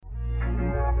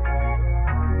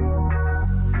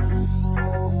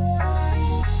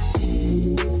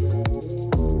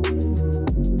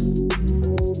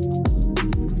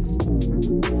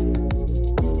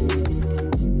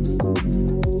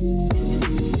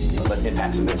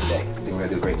impact some men today. I think we're going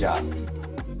to do a great job.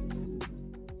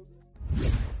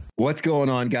 What's going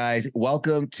on, guys?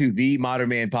 Welcome to the Modern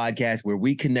Man Podcast, where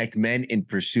we connect men in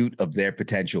pursuit of their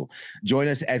potential. Join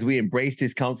us as we embrace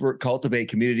discomfort, cultivate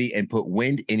community, and put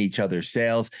wind in each other's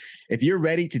sails. If you're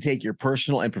ready to take your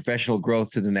personal and professional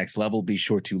growth to the next level, be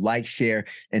sure to like, share,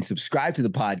 and subscribe to the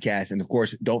podcast. And of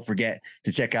course, don't forget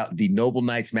to check out the Noble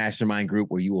Knights Mastermind group,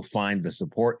 where you will find the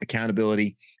support,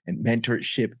 accountability, and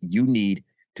mentorship you need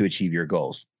to achieve your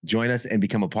goals. Join us and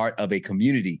become a part of a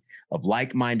community of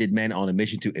like-minded men on a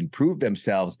mission to improve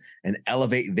themselves and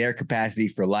elevate their capacity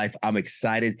for life. I'm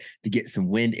excited to get some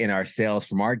wind in our sails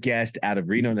from our guest out of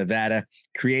Reno, Nevada,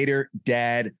 creator,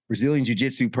 dad, Brazilian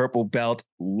Jiu-Jitsu purple belt,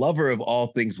 lover of all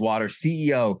things water,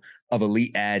 CEO of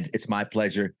Elite Ads. It's my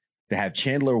pleasure to have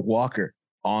Chandler Walker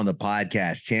on the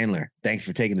podcast. Chandler, thanks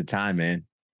for taking the time, man.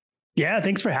 Yeah,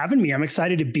 thanks for having me. I'm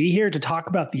excited to be here to talk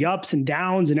about the ups and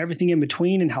downs and everything in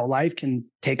between, and how life can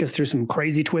take us through some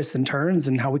crazy twists and turns,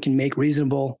 and how we can make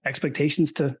reasonable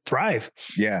expectations to thrive.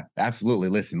 Yeah, absolutely.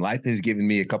 Listen, life has given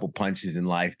me a couple punches in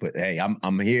life, but hey,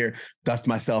 I'm here, dust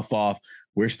myself off.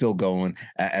 We're still going,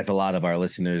 as a lot of our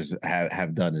listeners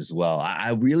have done as well. I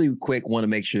really quick want to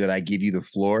make sure that I give you the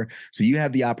floor so you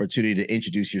have the opportunity to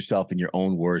introduce yourself in your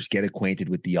own words, get acquainted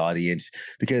with the audience,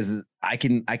 because I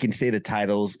can say the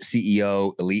titles,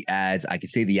 CEO, Elite Ads, I can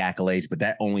say the accolades, but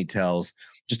that only tells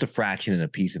just a fraction and a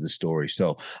piece of the story.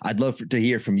 So I'd love to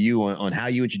hear from you on how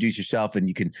you introduce yourself, and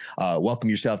you can welcome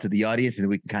yourself to the audience, and then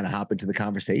we can kind of hop into the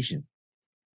conversation.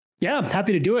 Yeah, I'm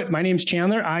happy to do it. My name's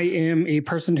Chandler. I am a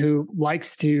person who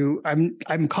likes to,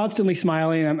 I'm constantly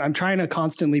smiling. I'm trying to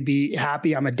constantly be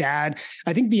happy. I'm a dad.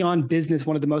 I think beyond business,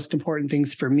 one of the most important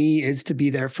things for me is to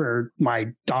be there for my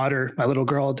daughter, my little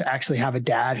girl, to actually have a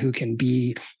dad who can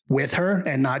be with her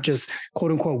and not just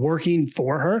quote unquote working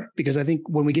for her. Because I think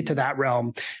when we get to that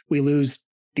realm, we lose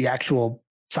the actual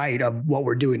sight of what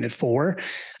we're doing it for.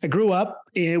 I grew up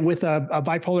with a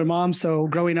bipolar mom. So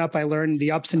growing up, I learned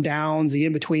the ups and downs, the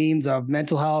in-betweens of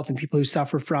mental health and people who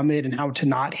suffer from it, and how to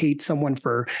not hate someone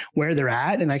for where they're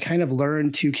at. And I kind of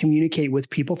learned to communicate with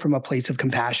people from a place of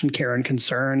compassion, care, and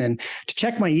concern, and to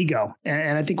check my ego.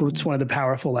 And I think it's one of the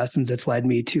powerful lessons that's led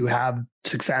me to have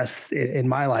success in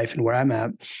my life and where I'm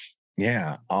at.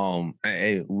 Yeah.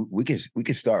 Hey, we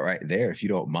could start right there, if you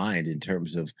don't mind, in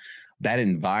terms of that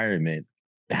environment.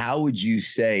 How would you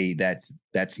say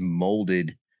that's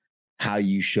molded how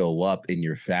you show up in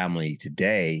your family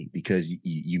today? Because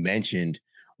you mentioned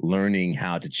learning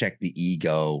how to check the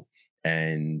ego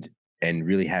and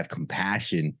really have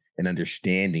compassion and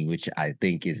understanding, which I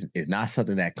think is not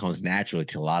something that comes naturally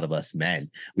to a lot of us men.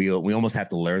 We almost have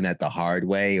to learn that the hard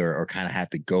way, or kind of have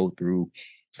to go through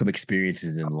some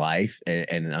experiences in life.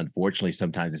 And unfortunately,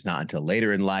 sometimes it's not until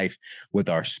later in life with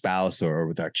our spouse or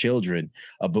with our children.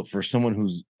 But for someone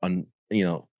who's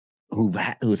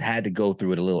who's had to go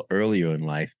through it a little earlier in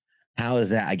life, how has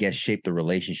that, I guess, shaped the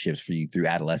relationships for you through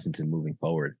adolescence and moving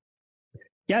forward?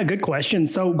 Yeah, good question.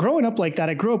 So growing up like that,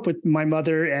 I grew up with my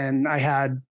mother, and I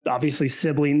had obviously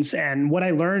siblings. And what I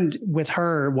learned with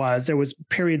her was there was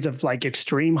periods of like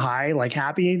extreme high, like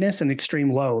happiness, and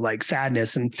extreme low, like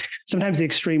sadness. And sometimes the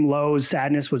extreme lows,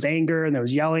 sadness was anger, and there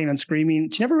was yelling and screaming.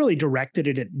 She never really directed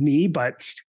it at me, but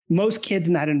most kids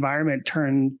in that environment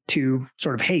turn to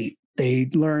sort of hate. They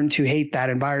learn to hate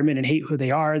that environment and hate who they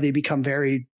are. They become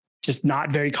just not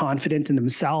very confident in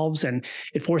themselves, and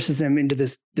it forces them into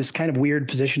this kind of weird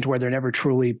position to where they're never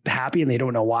truly happy, and they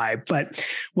don't know why. But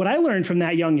what I learned from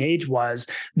that young age was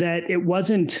that it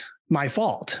wasn't my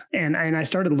fault. And I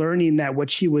started learning that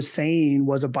what she was saying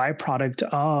was a byproduct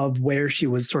of where she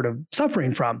was sort of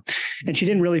suffering from. And she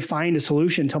didn't really find a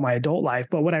solution until my adult life.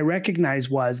 But what I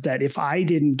recognized was that if I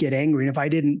didn't get angry, and if I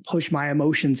didn't push my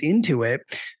emotions into it,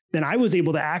 then I was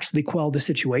able to actually quell the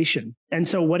situation. And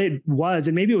so what it was,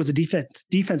 and maybe it was a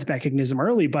defense mechanism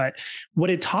early, but what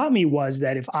it taught me was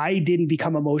that if I didn't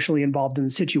become emotionally involved in the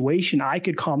situation, I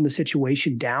could calm the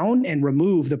situation down and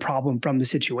remove the problem from the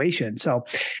situation. So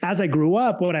as I grew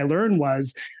up, what I learned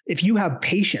was if you have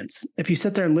patience, if you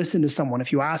sit there and listen to someone,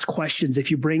 if you ask questions, if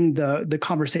you bring the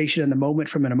conversation and the moment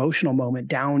from an emotional moment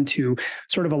down to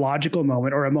sort of a logical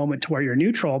moment, or a moment to where you're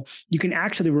neutral, you can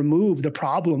actually remove the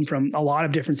problem from a lot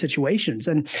of different situations.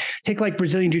 And take like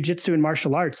Brazilian Jiu-Jitsu and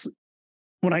martial arts.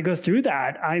 When I go through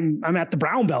that, I'm at the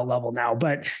brown belt level now,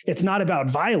 but it's not about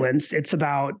violence. It's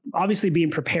about obviously being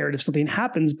prepared if something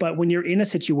happens. But when you're in a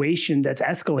situation that's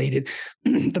escalated,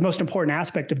 the most important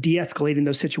aspect of de-escalating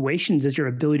those situations is your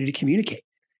ability to communicate.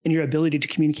 and your ability to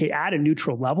communicate at a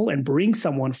neutral level and bring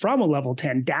someone from a level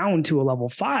 10 down to a level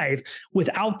 5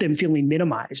 without them feeling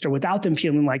minimized, or without them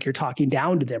feeling like you're talking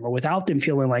down to them, or without them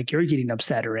feeling like you're getting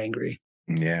upset or angry.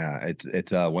 Yeah,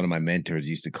 it's one of my mentors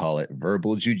used to call it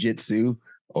verbal jujitsu,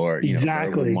 or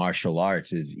verbal martial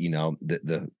arts. Is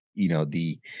the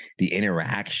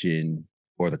interaction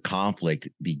or the conflict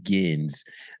begins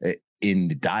in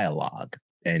the dialogue,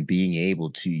 and being able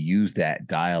to use that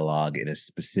dialogue in a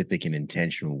specific and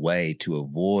intentional way to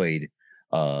avoid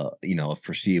a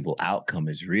foreseeable outcome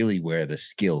is really where the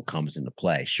skill comes into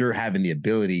play. Sure, having the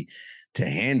ability to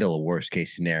handle a worst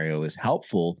case scenario is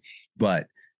helpful, but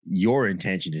your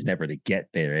intention is never to get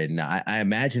there. And I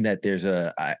imagine that there's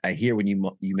I hear when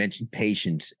you mentioned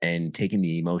patience and taking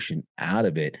the emotion out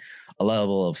of it, a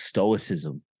level of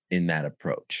stoicism in that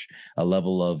approach, a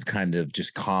level of kind of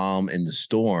just calm in the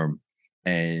storm,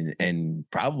 and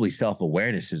probably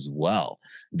self-awareness as well,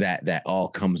 that all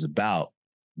comes about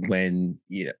when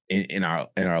in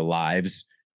our lives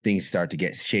things start to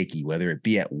get shaky, whether it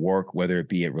be at work, whether it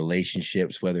be at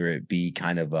relationships, whether it be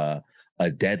kind of a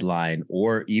deadline,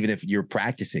 or even if you're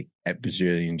practicing at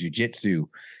Brazilian Jiu-Jitsu.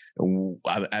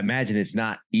 I imagine it's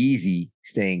not easy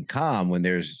staying calm when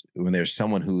there's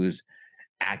someone who is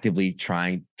actively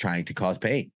trying to cause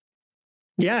pain.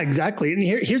 Yeah, exactly. And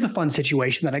here's a fun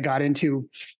situation that I got into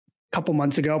a couple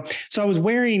months ago. So I was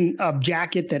wearing a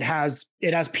jacket that has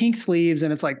pink sleeves,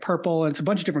 and it's like purple, and it's a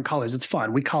bunch of different colors. It's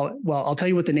fun. We call it, well, I'll tell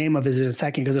you what the name of it is in a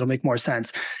second because it'll make more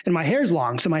sense. And my hair's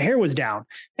long, so my hair was down.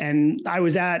 And I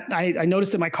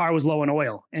noticed that my car was low on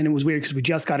oil, and it was weird because we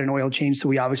just got an oil change, so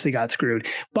we obviously got screwed.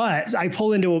 But I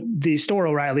pull into the store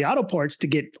O'Reilly Auto Parts to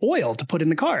get oil to put in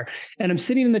the car. And I'm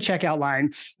sitting in the checkout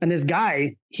line, and this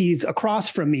guy, he's across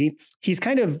from me. He's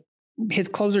his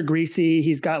clothes are greasy.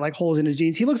 He's got like holes in his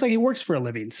jeans. He looks like he works for a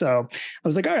living. So I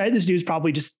was like, all right, this dude's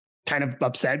probably just kind of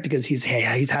upset because he's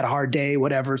had a hard day,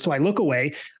 whatever. So I look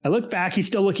away, I look back, he's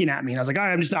still looking at me. And I was like, all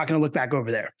right, I'm just not going to look back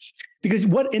over there, because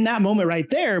in that moment right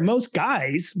there, most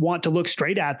guys want to look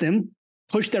straight at them,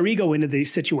 push their ego into the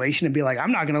situation and be like,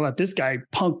 I'm not going to let this guy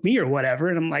punk me or whatever.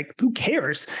 And I'm like, who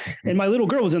cares? And my little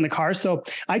girl was in the car. So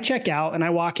I check out and I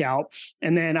walk out,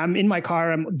 and then I'm in my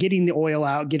car. I'm getting the oil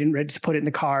out, getting ready to put it in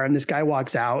the car. And this guy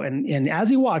walks out. And as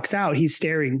he walks out, he's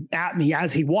staring at me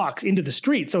as he walks into the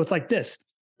street. So it's like this,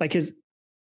 like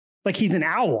he's an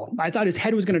owl. I thought his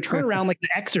head was going to turn around like the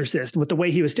Exorcist with the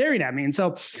way he was staring at me. And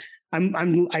so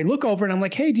I look over and I'm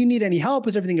like, hey, do you need any help?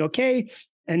 Is everything okay?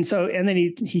 And then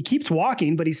he keeps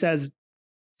walking, but he says,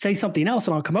 say something else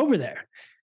and I'll come over there.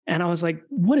 And I was like,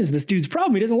 what is this dude's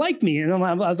problem? He doesn't like me. And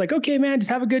I was like, okay, man, just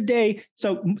have a good day.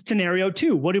 So scenario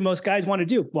 2, what do most guys want to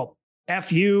do? Well,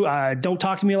 F you, don't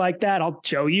talk to me like that. I'll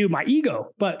show you my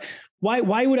ego. But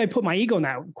why would I put my ego in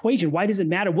that equation? Why does it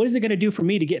matter? What is it going to do for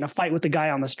me to get in a fight with the guy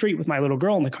on the street with my little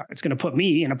girl in the car? It's going to put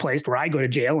me in a place where I go to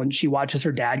jail and she watches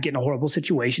her dad get in a horrible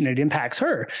situation and it impacts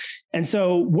her. And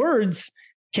so words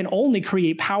can only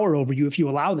create power over you if you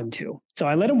allow them to. So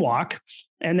I let him walk,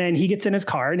 and then he gets in his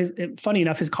car, and funny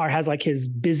enough, his car has like his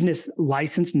business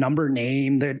license number,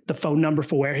 name, the phone number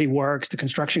for where he works, the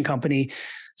construction company.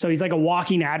 So he's like a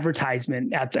walking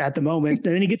advertisement at the moment.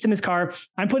 And then he gets in his car.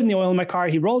 I'm putting the oil in my car.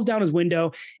 He rolls down his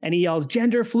window and he yells,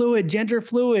 gender fluid, gender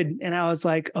fluid. And I was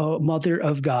like, oh, mother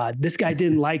of God, this guy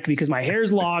didn't like me because my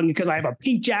hair's long, because I have a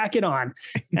pink jacket on.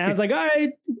 And I was like, all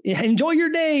right, enjoy your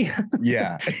day.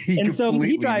 Yeah. And so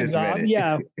he drives off.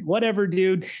 Yeah, whatever,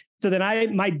 dude. So then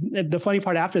the funny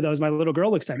part after those, my little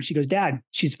girl looks at me. She goes, Dad,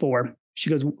 she's 4. She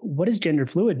goes, what does gender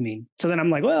fluid mean? So then I'm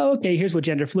like, well, okay, here's what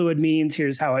gender fluid means.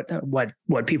 Here's how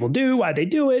what people do, why they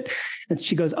do it. And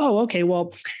she goes, oh, okay,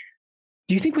 well,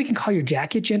 do you think we can call your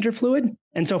jacket gender fluid?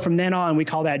 And so from then on, we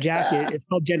call that jacket, it's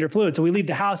called gender fluid. So we leave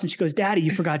the house and she goes, Daddy,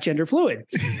 you forgot gender fluid.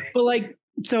 But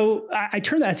so I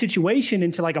turned that situation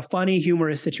into like a funny,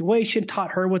 humorous situation,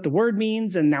 taught her what the word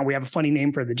means. And now we have a funny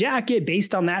name for the jacket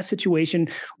based on that situation.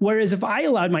 Whereas if I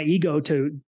allowed my ego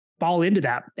to fall into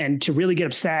that and to really get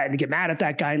upset and get mad at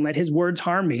that guy and let his words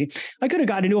harm me, I could have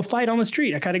gotten into a fight on the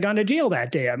street. I could have gone to jail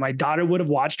that day. My daughter would have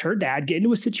watched her dad get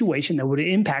into a situation that would have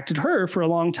impacted her for a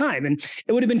long time. And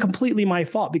it would have been completely my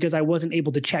fault because I wasn't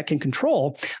able to check and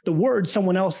control the words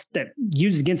someone else that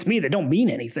used against me that don't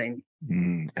mean anything.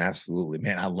 Absolutely,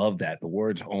 man. I love that. The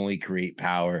words only create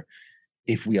power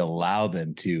if we allow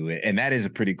them to. And that is a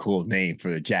pretty cool name for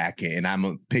the jacket. And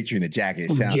I'm picturing the jacket.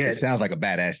 It sounds like a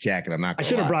badass jacket. I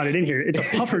should have brought it in here. It's a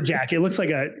puffer jacket. It looks like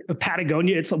a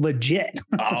Patagonia. It's legit.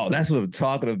 Oh, that's what I'm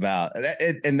talking about.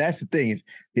 And that's the thing is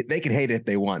they can hate it if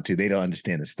they want to. They don't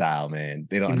understand the style, man.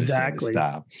 They don't understand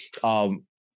the style.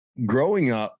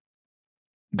 Growing up,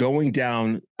 going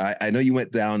down, I know you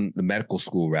went down the medical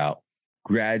school route.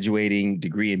 graduating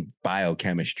degree in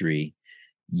biochemistry,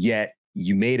 yet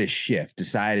you made a shift,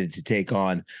 decided to take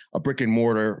on a brick and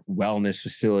mortar wellness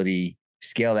facility,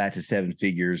 scale that to 7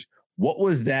 figures. What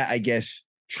was that, I guess,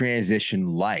 transition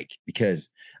like? Because,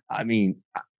 I mean,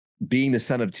 being the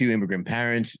son of 2 immigrant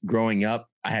parents, growing up,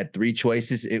 I had 3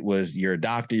 choices. It was you're a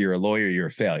doctor, you're a lawyer, you're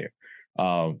a failure.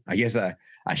 I guess I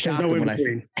shocked him when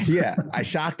I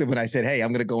shocked him when I said, "Hey, I'm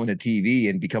going to go into TV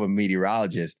and become a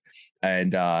meteorologist,"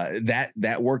 and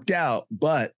that worked out.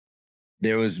 But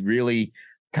there was really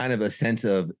kind of a sense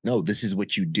of, no, this is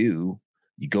what you do.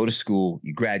 You go to school,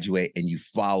 you graduate, and you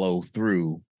follow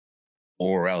through,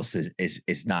 or else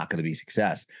it's not going to be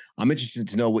success. I'm interested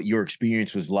to know what your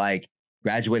experience was like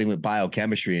graduating with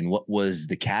biochemistry, and what was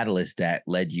the catalyst that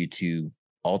led you to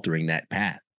altering that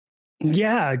path?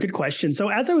 Yeah, good question. So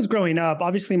as I was growing up,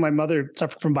 obviously my mother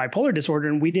suffered from bipolar disorder,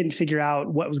 and we didn't figure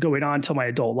out what was going on until my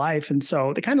adult life. And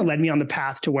so they kind of led me on the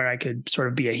path to where I could sort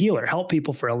of be a healer, help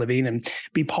people for a living, and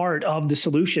be part of the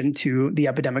solution to the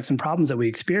epidemics and problems that we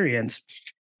experience.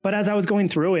 But as I was going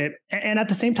through it, and at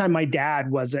the same time, my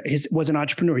dad was an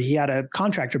entrepreneur. He had a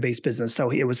contractor-based business. So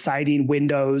it was siding,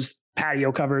 windows,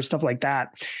 patio covers, stuff like that.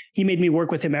 He made me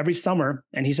work with him every summer.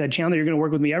 And he said, "Chandler, you're going to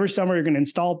work with me every summer. You're going to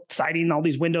install siding, all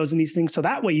these windows and these things. So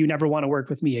that way you never want to work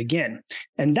with me again."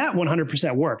 And that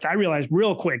 100% worked. I realized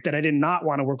real quick that I did not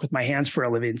want to work with my hands for a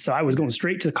living. So I was going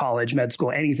straight to college, med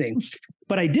school, anything.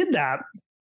 But I did that.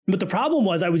 But the problem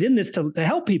was I was in this to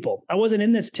help people. I wasn't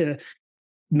in this to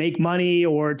make money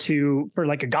or for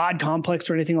like a God complex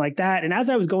or anything like that. And as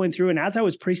I was going through and as I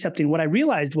was precepting, what I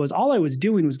realized was all I was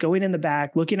doing was going in the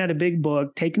back, looking at a big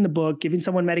book, taking the book, giving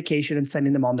someone medication and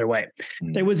sending them on their way.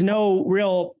 There was no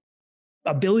real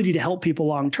ability to help people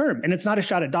long-term. And it's not a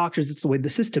shot at doctors. It's the way the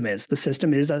system is. The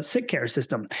system is a sick care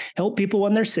system. Help people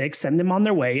when they're sick, send them on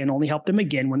their way, and only help them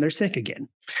again when they're sick again.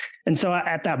 And so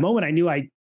at that moment, I knew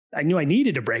I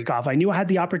needed to break off. I knew I had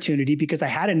the opportunity because I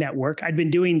had a network. I'd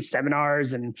been doing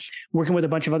seminars and working with a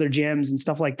bunch of other gyms and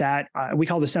stuff like that. We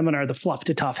call the seminar the Fluff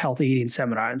to Tough Healthy Eating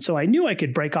Seminar. And so I knew I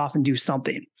could break off and do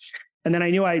something. And then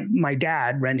I knew my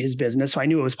dad ran his business, so I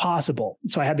knew it was possible.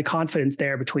 So I had the confidence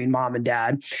there between mom and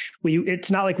dad. It's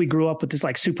not like we grew up with this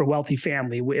like super wealthy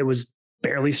family. It was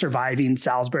barely surviving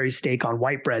Salisbury steak on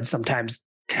white bread sometimes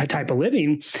type of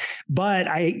living. But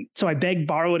I begged,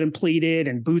 borrowed, and pleaded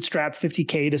and bootstrapped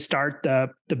 $50K to start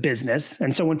the business.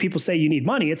 And so when people say you need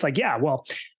money, it's like, yeah, well,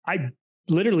 I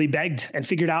literally begged and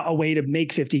figured out a way to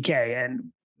make $50K.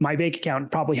 And my bank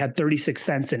account probably had 36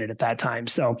 cents in it at that time.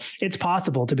 So it's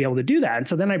possible to be able to do that. And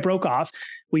so then I broke off.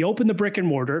 We opened the brick and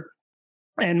mortar.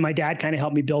 And my dad kind of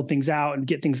helped me build things out and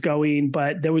get things going,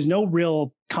 but there was no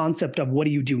real concept of what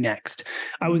do you do next.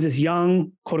 I was this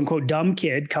young, quote unquote, dumb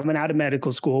kid coming out of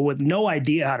medical school with no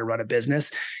idea how to run a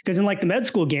business. Because in like the med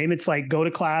school game, it's like go to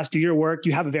class, do your work.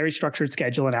 You have a very structured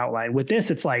schedule and outline. With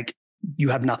this, it's like you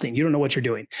have nothing. You don't know what you're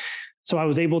doing. So I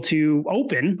was able to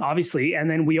open, obviously, and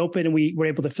then we opened and we were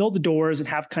able to fill the doors and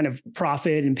have kind of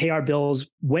profit and pay our bills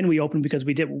when we opened because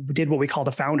we did what we call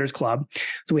the Founders Club.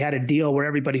 So we had a deal where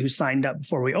everybody who signed up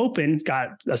before we opened got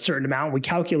a certain amount. We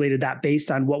calculated that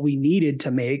based on what we needed to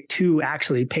make to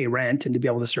actually pay rent and to be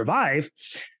able to survive.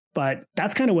 But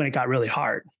that's kind of when it got really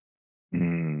hard.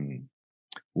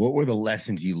 What were the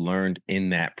lessons you learned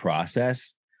in that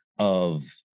process of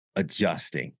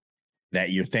adjusting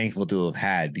that you're thankful to have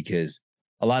had? Because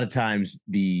a lot of times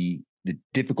the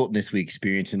difficultness we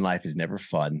experience in life is never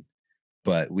fun,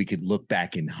 but we could look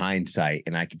back in hindsight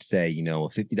and I could say, a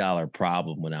 $50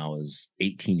 problem when I was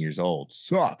 18 years old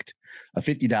sucked. A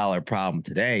 $50 problem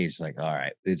today is like, all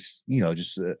right, it's,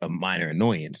 just a minor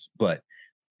annoyance, but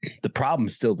the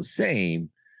problem's still the same.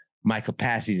 My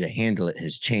capacity to handle it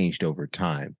has changed over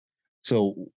time.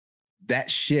 So that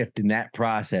shift in that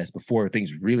process before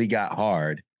things really got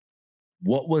hard,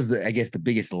 what was the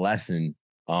biggest lesson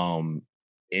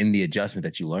in the adjustment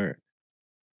that you learned?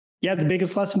 Yeah, the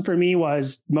biggest lesson for me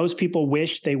was most people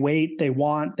wish, they wait, they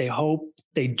want, they hope,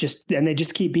 they just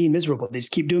keep being miserable. They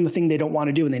just keep doing the thing they don't want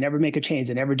to do and they never make a change.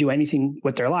 They never do anything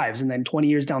with their lives. And then 20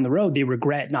 years down the road, they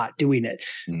regret not doing it.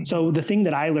 Mm-hmm. So the thing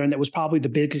that I learned that was probably the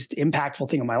biggest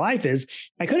impactful thing in my life is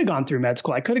I could have gone through med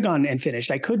school. I could have gone and finished.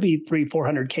 I could be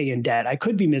 300-400K in debt. I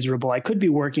could be miserable. I could be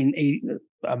working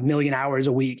 1 million hours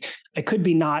a week. I could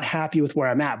be not happy with where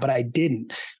I'm at, but I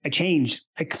didn't. I changed.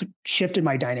 I shifted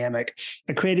my dynamic.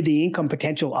 I created the income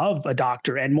potential of a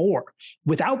doctor and more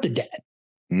without the debt.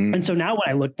 And so now when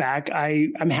I look back,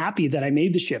 I'm happy that I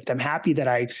made the shift. I'm happy that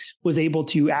I was able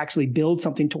to actually build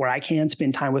something to where I can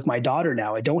spend time with my daughter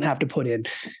now. I don't have to put in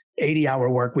 80-hour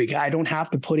work week. I don't have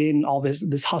to put in all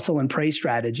this hustle and pray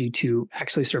strategy to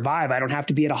actually survive. I don't have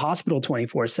to be at a hospital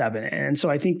 24/7. And so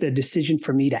I think the decision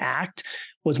for me to act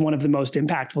was one of the most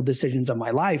impactful decisions of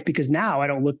my life, because now I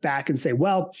don't look back and say,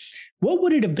 well, what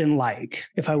would it have been like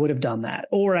if I would have done that?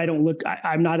 Or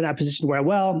I'm not in that position where,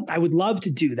 well, I would love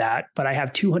to do that, but I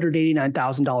have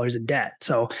 $289,000 in debt.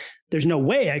 So there's no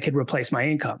way I could replace my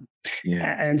income.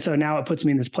 Yeah. And so now it puts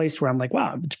me in this place where I'm like,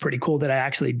 wow, it's pretty cool that I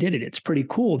actually did it. It's pretty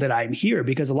cool that I'm here,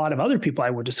 because a lot of other people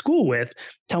I went to school with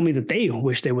tell me that they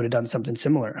wish they would have done something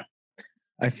similar.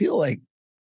 I feel like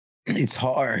it's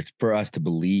hard for us to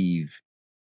believe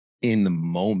in the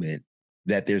moment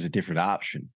that there's a different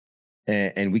option.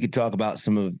 And we could talk about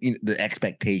some of the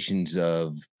expectations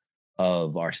of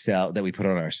ourselves that we put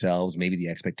on ourselves, maybe the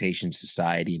expectations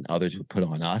society and others would put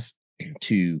on us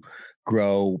to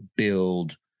grow,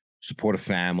 build, support a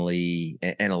family.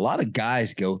 And a lot of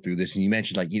guys go through this. And you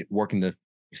mentioned like working the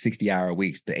 60-hour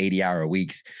weeks, the 80-hour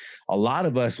weeks. A lot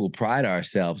of us will pride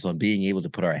ourselves on being able to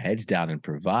put our heads down and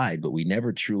provide, but we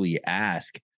never truly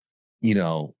ask,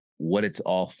 what it's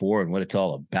all for and what it's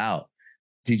all about.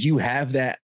 Did you have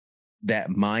that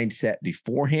mindset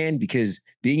beforehand? Because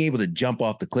being able to jump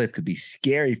off the cliff could be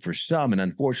scary for some. And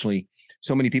unfortunately,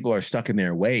 so many people are stuck in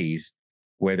their ways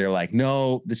where they're like,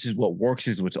 no, this is what works,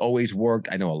 is what's always worked.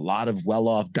 I know a lot of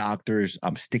well-off doctors.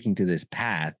 I'm sticking to this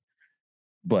path.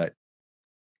 But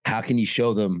how can you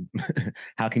show them,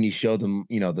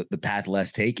 the path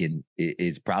less taken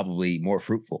is probably more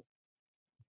fruitful?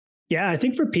 Yeah, I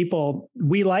think for people,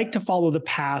 we like to follow the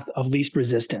path of least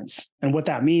resistance. And what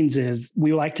that means is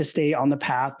we like to stay on the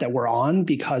path that we're on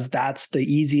because that's the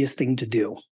easiest thing to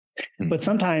do. Mm-hmm. But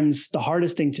sometimes the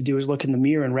hardest thing to do is look in the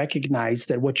mirror and recognize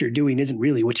that what you're doing isn't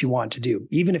really what you want to do.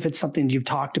 Even if it's something you've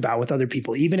talked about with other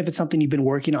people, even if it's something you've been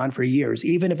working on for years,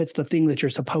 even if it's the thing that you're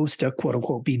supposed to, quote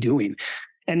unquote, be doing.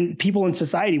 And people in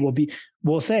society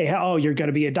will say, oh, you're going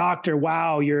to be a doctor.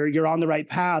 Wow, you're on the right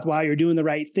path. Wow, you're doing the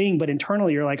right thing. But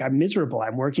internally, you're like, I'm miserable.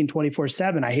 I'm working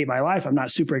 24/7. I hate my life. I'm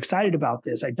not super excited about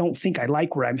this. I don't think I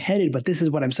like where I'm headed, but this is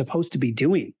what I'm supposed to be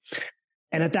doing.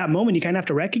 And at that moment, you kind of have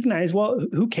to recognize, well,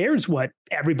 who cares what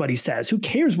everybody says? Who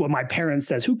cares what my parents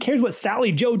says? Who cares what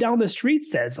Sally Joe down the street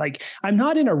says? Like, I'm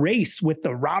not in a race with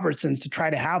the Robertsons to try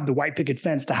to have the white picket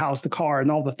fence, the house, the car,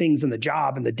 and all the things and the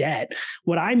job and the debt.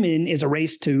 What I'm in is a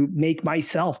race to make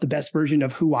myself the best version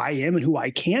of who I am and who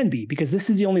I can be, because this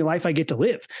is the only life I get to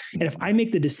live. And if I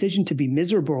make the decision to be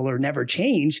miserable or never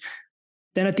change,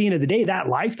 then at the end of the day, that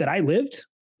life that I lived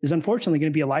is unfortunately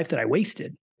going to be a life that I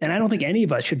wasted. And I don't think any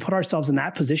of us should put ourselves in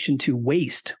that position to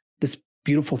waste this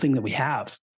beautiful thing that we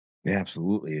have. Yeah,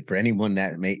 absolutely. For anyone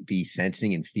that may be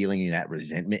sensing and feeling that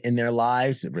resentment in their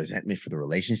lives, resentment for the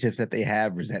relationships that they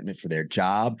have, resentment for their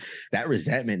job, that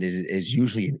resentment is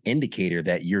usually an indicator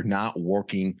that you're not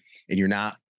working and you're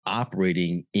not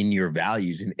operating in your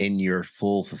values and in your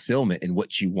full fulfillment in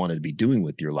what you want to be doing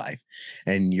with your life.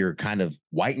 And you're kind of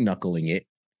white knuckling it,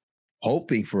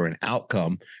 hoping for an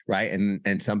outcome, right?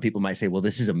 And some people might say, well,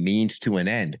 this is a means to an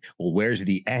end. Well, where's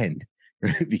the end?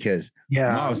 Because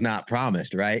tomorrow's not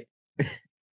promised, right? And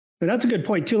that's a good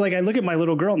point too. Like, I look at my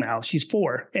little girl now, she's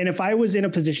 4. And if I was in a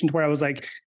position where I was like,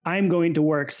 I'm going to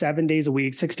work 7 days a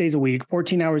week, 6 days a week,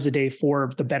 14 hours a day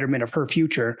for the betterment of her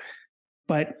future.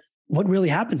 But what really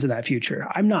happens in that future?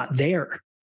 I'm not there.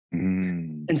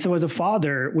 And so as a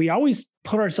father, we always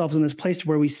put ourselves in this place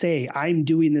where we say, I'm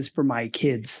doing this for my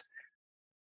kids.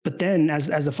 But then as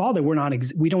a father,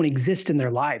 we don't exist in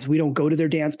their lives. We don't go to their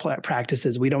dance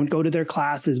practices. We don't go to their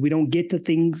classes. We don't get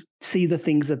to see the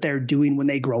things that they're doing when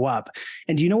they grow up.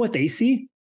 And do you know what they see?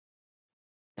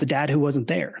 The dad who wasn't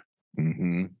there.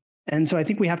 Mm-hmm. And so I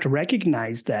think we have to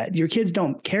recognize that your kids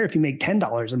don't care if you make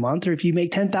 $10 a month or if you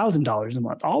make $10,000 a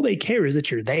month. All they care is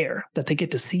that you're there, that they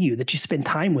get to see you, that you spend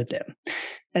time with them.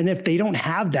 And if they don't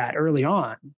have that early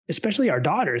on, especially our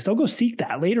daughters, they'll go seek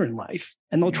that later in life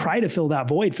and they'll try to fill that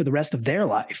void for the rest of their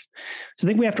life. So I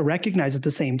think we have to recognize at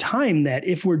the same time that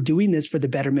if we're doing this for the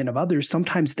betterment of others,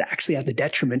 sometimes it's actually at the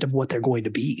detriment of what they're going to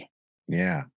be.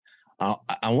 Yeah.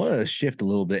 I want to shift a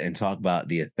little bit and talk about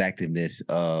the effectiveness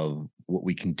of what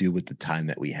we can do with the time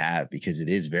that we have, because it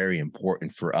is very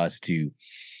important for us to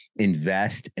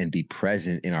invest and be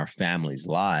present in our families'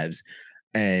 lives.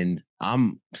 And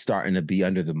I'm starting to be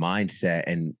under the mindset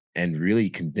and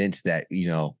really convinced that,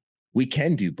 we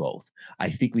can do both. I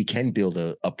think we can build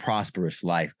a prosperous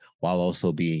life while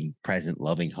also being present,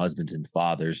 loving husbands and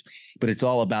fathers. But it's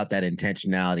all about that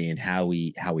intentionality and how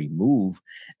we move.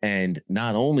 And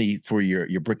not only for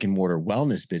your brick and mortar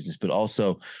wellness business, but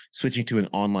also switching to an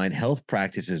online health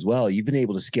practice as well. You've been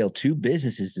able to scale 2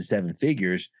 businesses to 7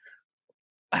 figures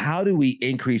how do we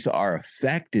increase our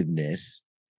effectiveness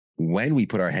when we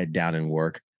put our head down and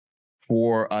work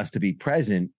for us to be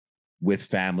present with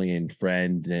family and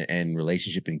friends and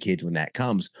relationship and kids when that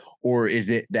comes? Or is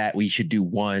it that we should do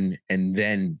one and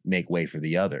then make way for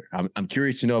the other? I'm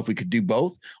curious to know if we could do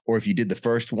both, or if you did the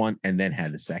first one and then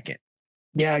had the second.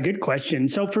 Yeah, good question.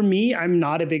 So for me, I'm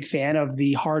not a big fan of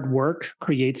the hard work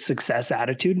creates success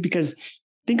attitude, because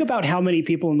think about how many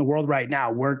people in the world right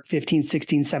now work 15,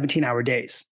 16, 17-hour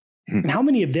days. And how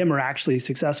many of them are actually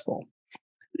successful?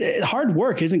 Hard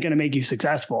work isn't going to make you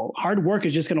successful. Hard work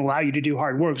is just going to allow you to do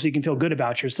hard work so you can feel good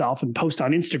about yourself and post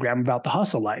on Instagram about the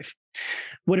hustle life.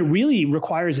 What it really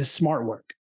requires is smart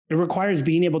work. It requires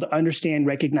being able to understand,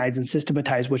 recognize, and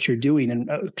systematize what you're doing, and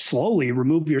slowly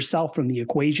remove yourself from the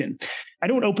equation. I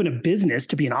don't open a business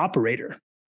to be an operator.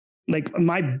 Like,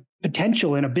 my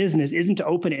potential in a business isn't to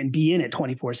open it and be in it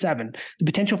 24/7. The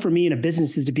potential for me in a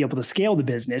business is to be able to scale the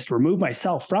business, to remove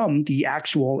myself from the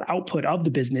actual output of the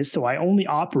business. So I only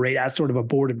operate as sort of a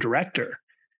board of director.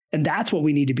 And that's what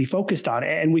we need to be focused on.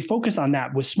 And we focus on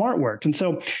that with smart work. And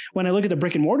so when I look at the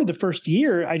brick and mortar, the first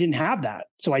year, I didn't have that.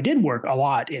 So I did work a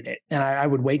lot in it. And I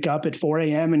would wake up at 4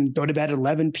 a.m. and go to bed at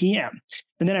 11 p.m.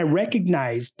 And then I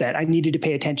recognized that I needed to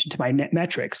pay attention to my net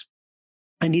metrics.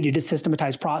 I needed to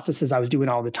systematize processes I was doing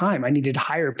all the time. I needed to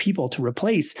hire people to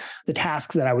replace the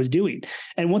tasks that I was doing.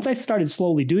 And once I started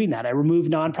slowly doing that, I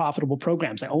removed non-profitable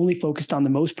programs. I only focused on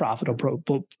the most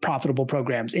profitable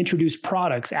programs, introduced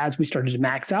products as we started to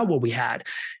max out what we had,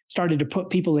 started to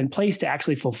put people in place to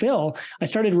actually fulfill. I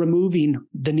started removing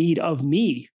the need of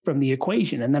me from the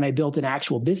equation. And then I built an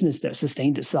actual business that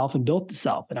sustained itself and built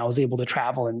itself. And I was able to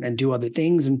travel and do other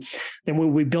things. And then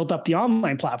when we built up the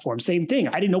online platform, same thing.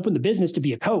 I didn't open the business to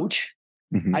be a coach.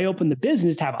 Mm-hmm. I opened the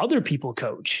business to have other people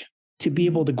coach, to be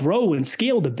able to grow and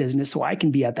scale the business so I can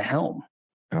be at the helm.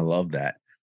 I love that.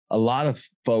 A lot of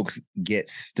folks get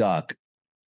stuck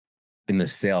in the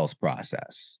sales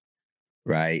process,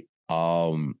 right?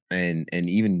 And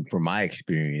even from my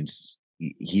experience,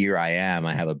 here I am.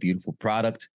 I have a beautiful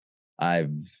product.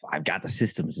 I've got the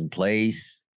systems in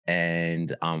place,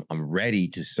 and I'm ready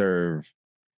to serve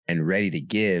and ready to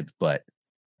give, but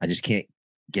I just can't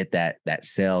get that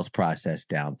sales process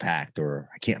down packed, or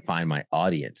I can't find my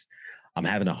audience. I'm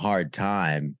having a hard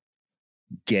time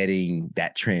getting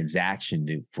that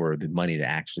transaction for the money to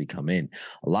actually come in.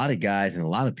 A lot of guys and a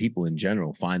lot of people in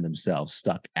general find themselves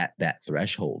stuck at that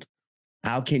threshold.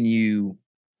 How can you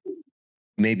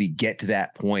maybe get to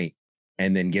that point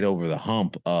and then get over the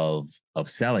hump of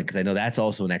selling? Because I know that's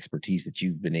also an expertise that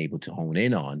you've been able to hone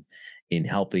in on in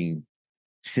helping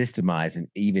systemize and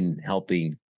even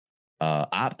helping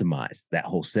optimize that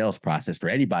whole sales process for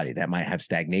anybody that might have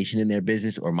stagnation in their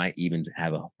business or might even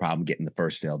have a problem getting the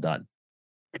first sale done.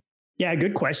 Yeah,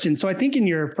 good question. So I think in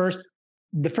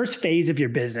the first phase of your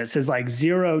business is like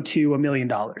 $0 to $1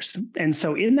 million. And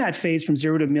so in that phase from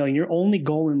 0 to 1 million, your only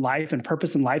goal in life and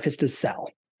purpose in life is to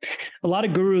sell. A lot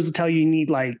of gurus will tell you need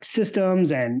like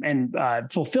systems and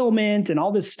fulfillment and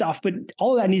all this stuff, but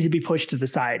all of that needs to be pushed to the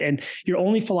side. And the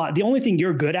only thing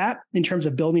you're good at in terms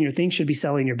of building your thing should be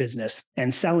selling your business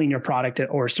and selling your product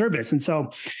or service. And so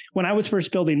when I was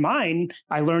first building mine,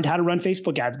 I learned how to run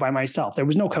Facebook ads by myself. There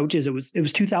was no coaches. It was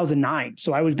 2009.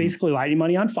 So I was basically lighting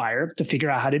money on fire to figure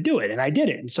out how to do it. And I did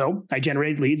it. And so I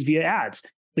generated leads via ads.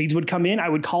 Leads would come in. I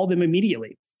would call them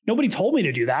immediately. Nobody told me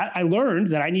to do that. I learned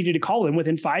that I needed to call them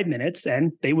within 5 minutes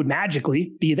and they would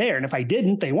magically be there. And if I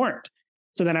didn't, they weren't.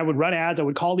 So then I would run ads. I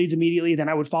would call leads immediately. Then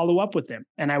I would follow up with them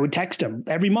and I would text them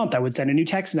every month. I would send a new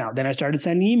text out. Then I started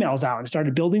sending emails out and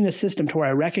started building this system to where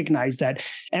I recognized that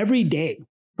every day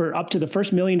for up to the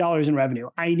first $1 million in revenue,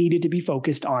 I needed to be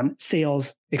focused on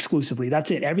sales exclusively. That's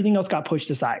it. Everything else got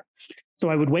pushed aside. So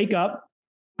I would wake up.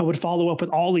 I would follow up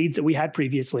with all leads that we had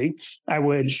previously. I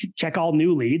would check all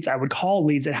new leads. I would call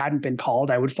leads that hadn't been called.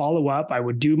 I would follow up. I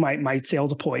would do my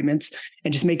sales appointments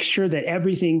and just make sure that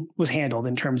everything was handled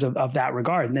in terms of that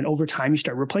regard. And then over time, you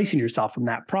start replacing yourself from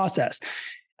that process.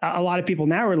 A lot of people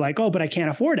now are like, oh, but I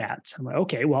can't afford ads. I'm like,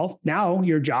 okay, well, now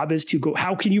your job is to go,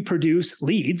 how can you produce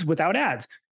leads without ads?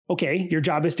 Okay, your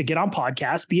job is to get on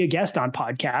podcasts, be a guest on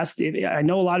podcasts. I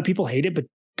know a lot of people hate it, but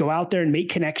go out there and make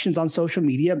connections on social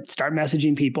media, start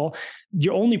messaging people.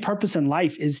 Your only purpose in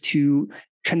life is to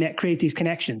create these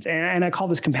connections. And I call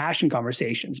this compassion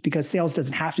conversations, because sales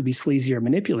doesn't have to be sleazy or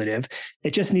manipulative.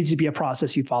 It just needs to be a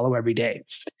process you follow every day.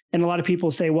 And a lot of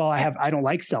people say, well, I don't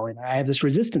like selling. I have this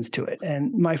resistance to it.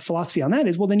 And my philosophy on that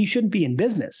is, well, then you shouldn't be in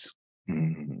business.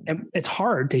 Mm-hmm. And it's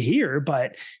hard to hear,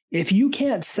 but if you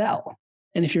can't sell,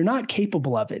 And if you're not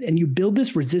capable of it and you build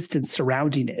this resistance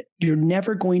surrounding it, you're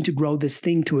never going to grow this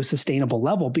thing to a sustainable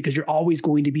level because you're always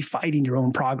going to be fighting your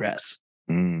own progress.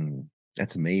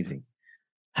 That's amazing.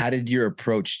 How did your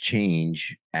approach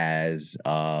change as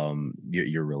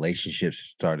your relationships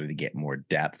started to get more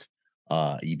depth?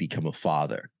 You become a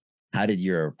father. How did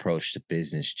your approach to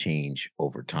business change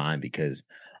over time? Because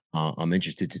I'm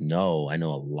interested to know. I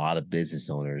know a lot of business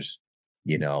owners,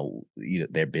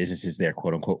 their business is their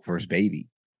quote unquote first baby,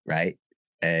 right?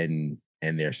 And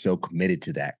they're so committed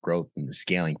to that growth and the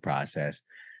scaling process.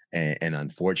 And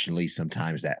unfortunately,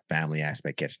 sometimes that family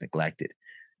aspect gets neglected.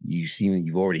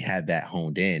 You've already had that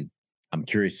honed in. I'm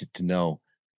curious to know,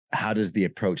 how does the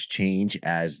approach change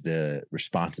as the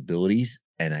responsibilities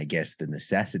and I guess the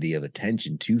necessity of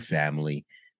attention to family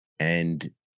and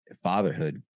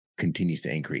fatherhood continues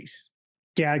to increase?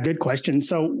 Yeah, good question.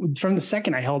 So from the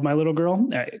second I held my little girl,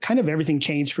 kind of everything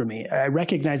changed for me. I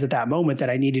recognized at that moment that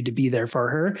I needed to be there for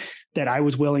her, that I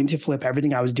was willing to flip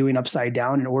everything I was doing upside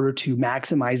down in order to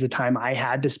maximize the time I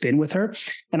had to spend with her.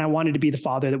 And I wanted to be the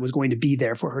father that was going to be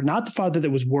there for her, not the father that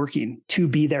was working to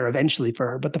be there eventually for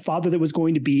her, but the father that was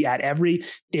going to be at every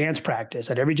dance practice,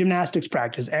 at every gymnastics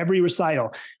practice, every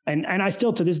recital. And I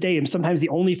still to this day am sometimes the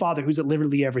only father who's at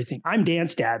literally everything. I'm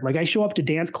dance dad. Like I show up to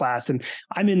dance class and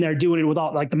I'm in there doing it with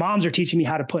all, like the moms are teaching me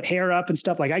how to put hair up and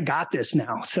stuff. Like I got this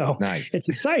now. So nice. It's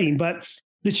exciting. But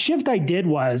the shift I did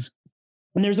was,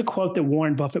 and there's a quote that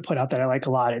Warren Buffett put out that I like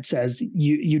a lot. It says,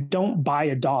 you don't buy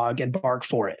a dog and bark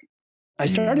for it. I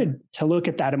started to look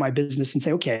at that in my business and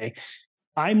say, okay,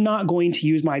 I'm not going to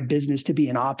use my business to be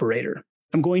an operator.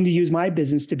 I'm going to use my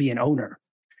business to be an owner.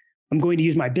 I'm going to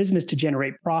use my business to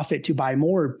generate profit, to buy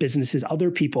more businesses other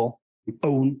people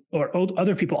own or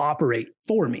other people operate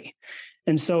for me.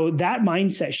 And so that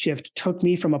mindset shift took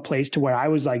me from a place to where I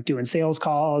was like doing sales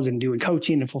calls and doing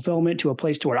coaching and fulfillment to a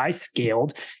place to where I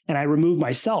scaled and I removed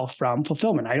myself from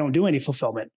fulfillment. I don't do any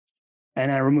fulfillment.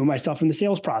 And I remove myself from the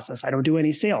sales process. I don't do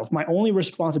any sales. My only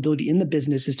responsibility in the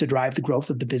business is to drive the growth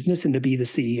of the business and to be the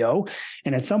CEO.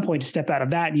 And at some point to step out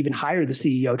of that and even hire the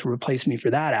CEO to replace me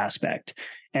for that aspect.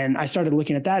 And I started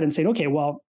looking at that and saying, okay,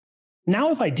 well,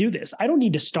 now, if I do this, I don't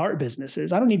need to start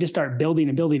businesses. I don't need to start building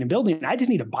and building and building. I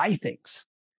just need to buy things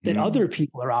that other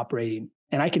people are operating,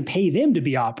 and I can pay them to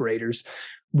be operators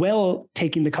while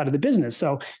taking the cut of the business.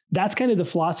 So that's kind of the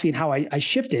philosophy and how I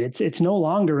shifted. It's no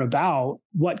longer about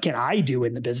what can I do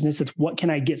in the business. It's what can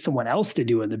I get someone else to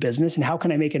do in the business, and how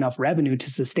can I make enough revenue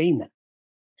to sustain that?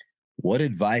 What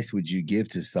advice would you give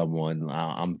to someone?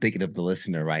 I'm thinking of the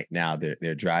listener right now.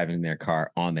 They're driving in their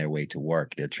car on their way to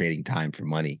work. They're trading time for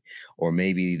money. Or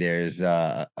maybe there's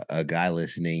a guy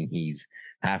listening. He's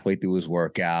halfway through his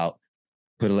workout,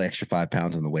 put an extra 5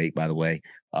 pounds on the weight, by the way.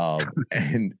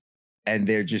 And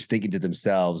they're just thinking to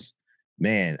themselves,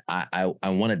 man, I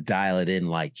want to dial it in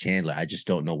like Chandler. I just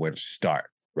don't know where to start,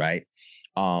 right?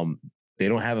 They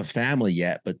don't have a family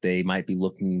yet, but they might be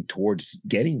looking towards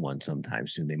getting one sometime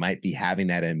soon. They might be having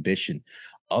that ambition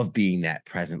of being that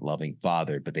present, loving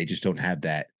father, but they just don't have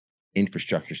that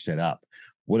infrastructure set up.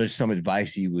 What is some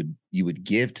advice you would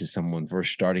give to someone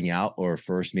first starting out, or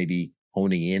first maybe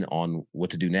honing in on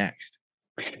what to do next?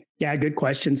 Yeah, good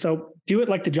question. So do it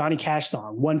like the Johnny Cash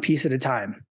song, one piece at a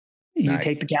time. You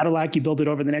take the Cadillac, you build it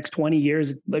over the next 20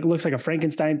 years. It looks like a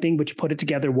Frankenstein thing, but you put it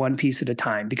together one piece at a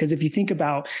time. Because if you think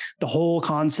about the whole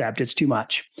concept, it's too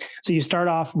much. So you start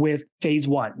off with phase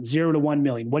 1, 0 to 1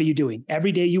 million. What are you doing?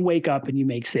 Every day you wake up and you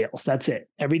make sales. That's it.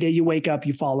 Every day you wake up,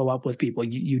 you follow up with people.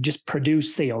 You just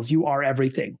produce sales. You are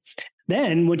everything.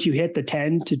 Then once you hit the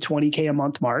 10 to 20K a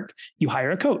month mark, you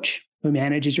hire a coach who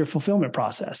manages your fulfillment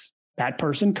process. That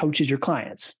person coaches your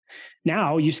clients.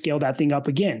 Now you scale that thing up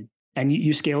again. And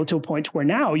you scale it to a point where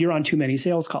now you're on too many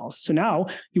sales calls. So now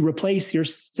you replace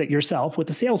yourself with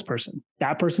a salesperson.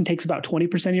 That person takes about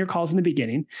 20% of your calls in the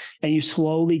beginning, and you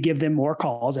slowly give them more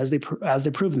calls as they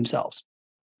prove themselves.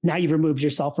 Now you've removed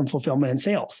yourself from fulfillment and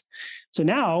sales. So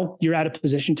now you're at a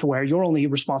position to where your only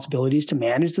responsibility is to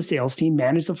manage the sales team,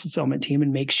 manage the fulfillment team,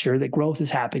 and make sure that growth is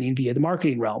happening via the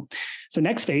marketing realm. So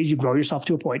next phase, you grow yourself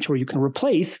to a point where you can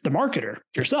replace the marketer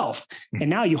yourself. And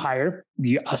now you hire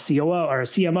a COO or a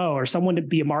CMO or someone to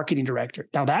be a marketing director.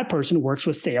 Now that person works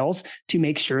with sales to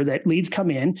make sure that leads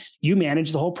come in. You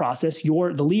manage the whole process.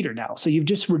 You're the leader now. So you've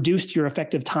just reduced your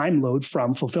effective time load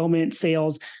from fulfillment,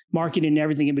 sales, marketing, and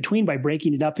everything in between by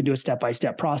breaking it up into a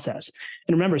step-by-step process.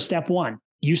 And remember, step 1,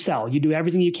 you sell. You do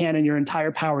everything you can in your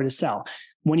entire power to sell.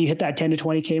 When you hit that 10 to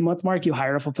 20K a month mark, you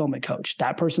hire a fulfillment coach.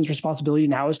 That person's responsibility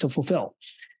now is to fulfill.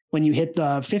 When you hit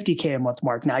the 50K a month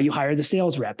mark, now you hire the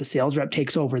sales rep. The sales rep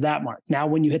takes over that mark. Now,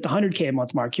 when you hit the 100K a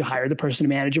month mark, you hire the person to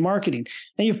manage your marketing.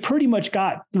 And you've pretty much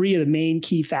got three of the main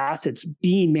key facets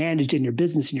being managed in your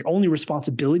business. And your only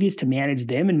responsibility is to manage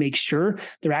them and make sure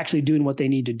they're actually doing what they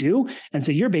need to do. And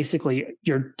so you're basically,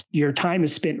 your time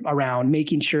is spent around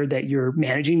making sure that you're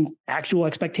managing actual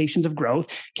expectations of growth,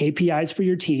 KPIs for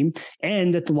your team,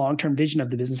 and that the long-term vision of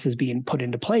the business is being put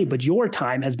into play. But your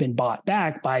time has been bought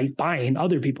back by buying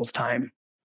other people's time.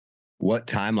 What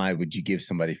timeline would you give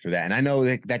somebody for that? And I know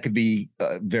that could be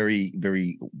a very,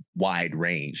 very wide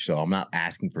range. So I'm not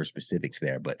asking for specifics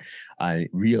there, but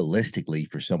realistically,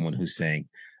 for someone who's saying,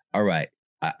 all right,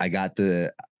 I got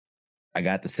the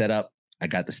setup, I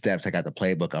got the steps, I got the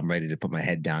playbook, I'm ready to put my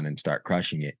head down and start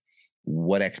crushing it.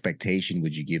 What expectation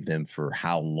would you give them for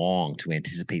how long to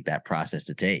anticipate that process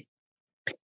to take?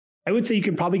 I would say you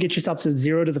can probably get yourself to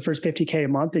zero to the first 50K a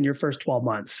month in your first 12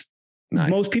 months. Nice.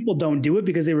 Most people don't do it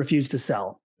because they refuse to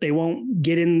sell. They won't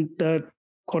get in the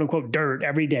quote unquote dirt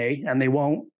every day, and they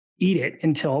won't eat it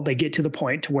until they get to the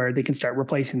point to where they can start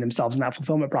replacing themselves in that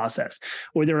fulfillment process.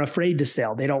 Or they're afraid to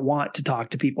sell. They don't want to talk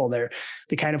to people.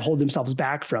 They kind of hold themselves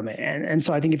back from it. And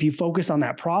so I think if you focus on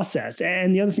that process,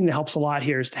 and the other thing that helps a lot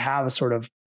here is to have a sort of,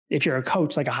 if you're a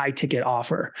coach, like a high ticket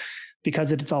offer,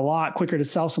 because it's a lot quicker to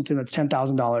sell something that's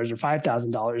 $10,000 or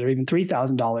 $5,000 or even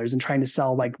 $3,000 and trying to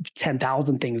sell like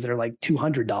 10,000 things that are like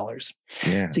 $200.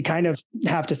 Yeah. So you kind of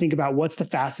have to think about what's the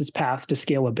fastest path to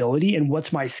scalability and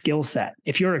what's my skill set.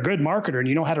 If you're a good marketer and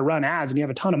you know how to run ads and you have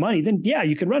a ton of money, then yeah,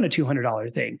 you can run a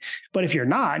 $200 thing. But if you're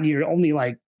not, and you're only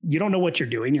like, you don't know what you're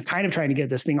doing, you're kind of trying to get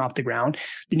this thing off the ground,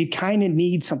 then you kind of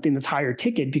need something that's higher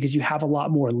ticket because you have a lot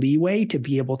more leeway to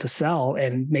be able to sell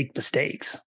and make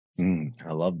mistakes.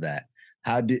 I love that.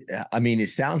 It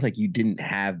sounds like you didn't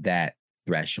have that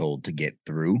threshold to get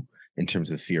through in terms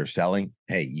of fear of selling.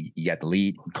 Hey, you got the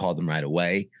lead, you called them right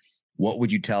away. What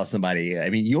would you tell somebody?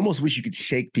 I mean, you almost wish you could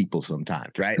shake people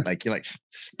sometimes, right? Like you're like,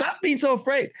 stop being so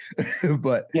afraid.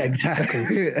 But yeah,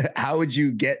 exactly. How would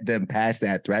you get them past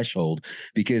that threshold?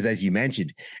 Because as you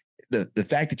mentioned, the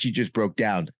fact that you just broke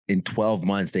down in 12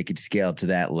 months, they could scale to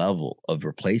that level of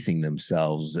replacing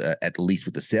themselves, at least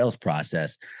with the sales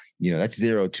process. That's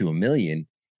 0 to $1 million.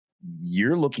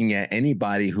 You're looking at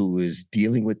anybody who is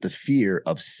dealing with the fear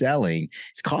of selling.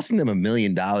 It's costing them $1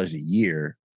 million a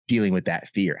year dealing with that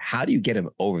fear. How do you get them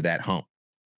over that hump?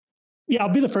 Yeah, I'll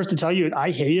be the first to tell you,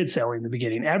 I hated selling in the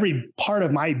beginning. Every part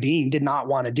of my being did not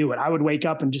want to do it. I would wake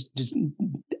up and just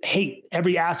hate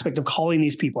every aspect of calling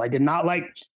these people. I did not like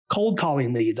cold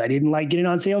calling leads. I didn't like getting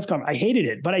on sales conference. I hated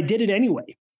it, but I did it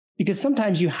anyway. Because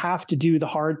sometimes you have to do the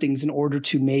hard things in order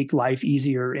to make life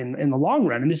easier in the long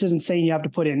run. And this isn't saying you have to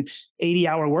put in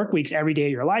 80-hour work weeks every day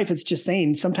of your life. It's just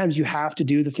saying sometimes you have to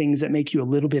do the things that make you a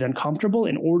little bit uncomfortable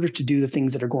in order to do the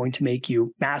things that are going to make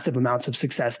you massive amounts of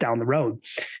success down the road.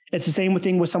 It's the same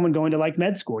thing with someone going to like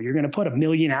med school. You're going to put 1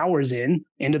 million hours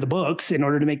into the books in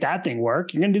order to make that thing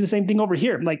work. You're going to do the same thing over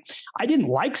here. Like, I didn't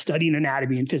like studying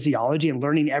anatomy and physiology and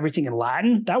learning everything in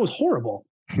Latin. That was horrible.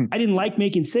 I didn't like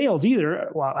making sales either.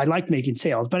 Well, I liked making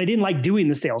sales, but I didn't like doing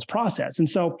the sales process. And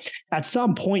so at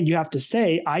some point you have to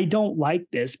say, I don't like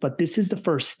this, but this is the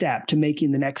first step to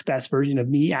making the next best version of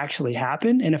me actually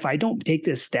happen. And if I don't take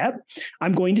this step,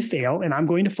 I'm going to fail and I'm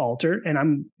going to falter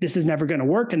and this is never going to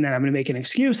work. And then I'm going to make an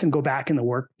excuse and go back in the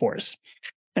workforce.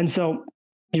 And so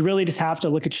you really just have to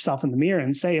look at yourself in the mirror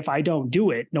and say, if I don't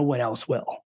do it, no one else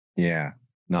will. Yeah,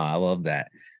 no, I love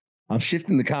that. I'm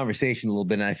shifting the conversation a little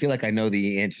bit, and I feel like I know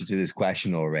the answer to this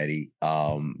question already.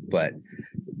 But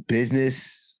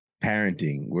business,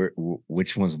 parenting,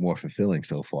 which one's more fulfilling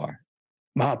so far?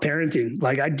 Parenting.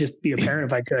 Like, I'd just be a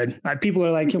parent if I could. People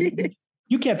are like,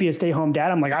 you can't be a stay-home dad.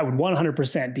 I'm like, I would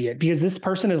 100% be it, because this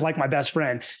person is like my best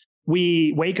friend.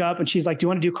 We wake up and she's like, do you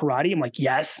want to do karate? I'm like,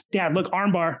 yes. Dad, look,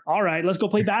 armbar. All right, let's go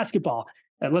play basketball.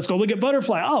 Let's go look at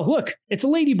butterfly. Oh, look, it's a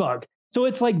ladybug. So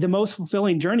it's like the most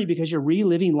fulfilling journey because you're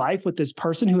reliving life with this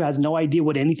person who has no idea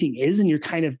what anything is. And you're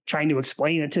kind of trying to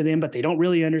explain it to them, but they don't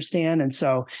really understand. And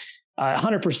so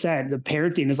 100%, the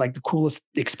parenting is like the coolest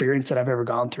experience that I've ever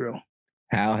gone through.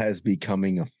 How has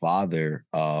becoming a father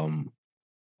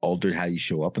altered how you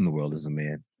show up in the world as a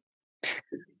man?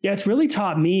 Yeah, it's really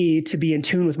taught me to be in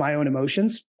tune with my own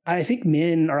emotions. I think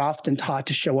men are often taught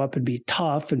to show up and be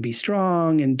tough and be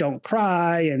strong and don't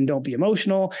cry and don't be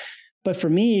emotional. But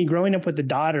for me, growing up with a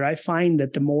daughter, I find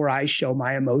that the more I show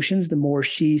my emotions, the more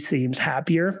she seems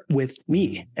happier with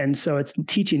me. And so it's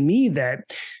teaching me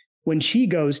that when she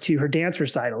goes to her dance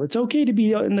recital, it's okay to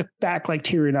be in the back, like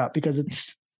tearing up, because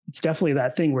it's definitely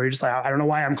that thing where you're just like, I don't know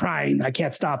why I'm crying. I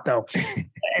can't stop though.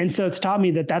 And so it's taught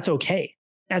me that that's okay.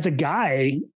 as a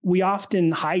guy, we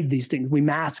often hide these things. We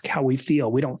mask how we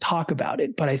feel. We don't talk about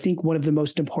it. But I think one of the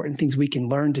most important things we can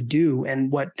learn to do,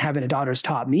 and what having a daughter has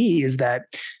taught me, is that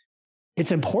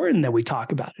it's important that we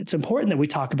talk about it. It's important that we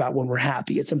talk about when we're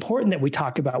happy. It's important that we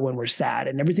talk about when we're sad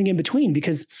and everything in between,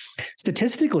 because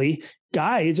statistically,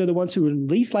 guys are the ones who are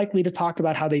least likely to talk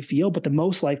about how they feel, but the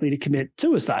most likely to commit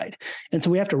suicide. And so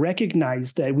we have to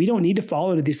recognize that we don't need to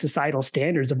follow to these societal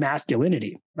standards of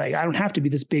masculinity. Like, I don't have to be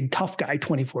this big tough guy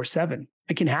 24/7.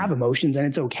 I can have emotions and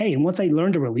it's okay. And once I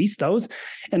learn to release those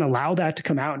and allow that to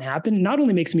come out and happen, not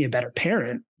only makes me a better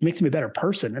parent, it makes me a better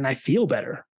person, and I feel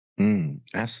better.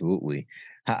 Absolutely.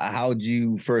 How did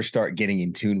you first start getting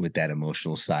in tune with that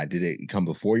emotional side? Did it come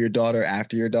before your daughter,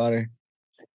 after your daughter?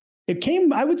 It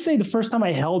came, I would say, the first time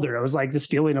I held her, it was like this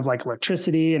feeling of like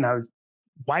electricity, and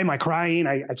why am I crying?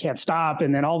 I can't stop.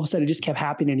 And then all of a sudden it just kept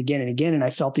happening again and again. And I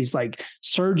felt these like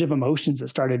surge of emotions that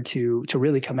started to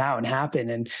really come out and happen.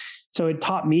 And so it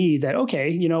taught me that, okay,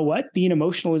 you know what? Being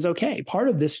emotional is okay. Part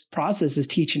of this process is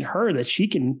teaching her that she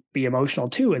can be emotional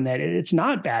too, and that it's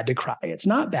not bad to cry. It's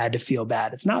not bad to feel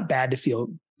bad. It's not bad to feel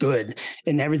good,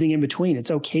 and everything in between.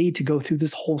 It's okay to go through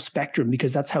this whole spectrum,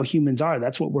 because that's how humans are.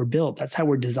 That's what we're built. That's how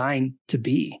we're designed to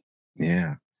be.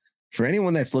 Yeah. For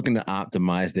anyone that's looking to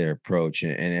optimize their approach,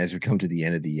 and as we come to the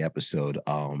end of the episode,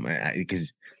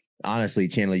 because honestly,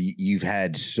 Chandler, you've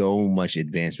had so much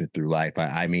advancement through life.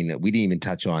 I mean, we didn't even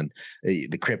touch on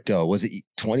the crypto. Was it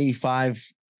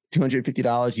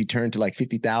 $250? You turned to like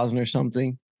 50,000 or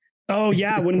something? Oh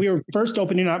yeah. When we were first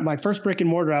opening up my first brick and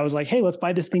mortar, I was like, hey, let's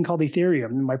buy this thing called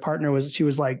Ethereum. And my partner she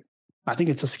was like, I think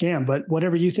it's a scam, but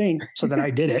whatever you think. So then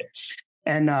I did it.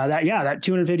 And that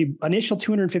initial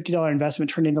 $250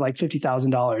 investment turned into like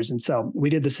 $50,000. And so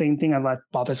we did the same thing. I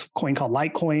bought this coin called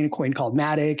Litecoin, a coin called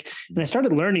Matic. And I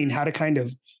started learning how to kind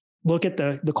of look at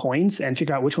the coins and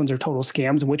figure out which ones are total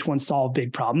scams and which ones solve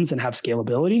big problems and have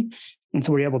scalability. And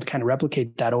so we're able to kind of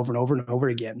replicate that over and over and over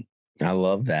again. I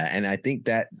love that. And I think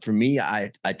that for me,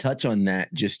 I touch on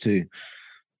that just to,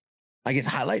 I guess,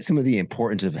 highlight some of the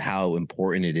importance of how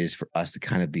important it is for us to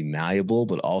kind of be malleable,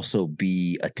 but also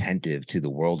be attentive to the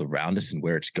world around us and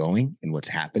where it's going and what's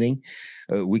happening.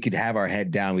 We could have our head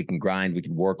down, we can grind, we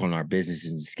can work on our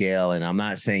businesses and scale. And I'm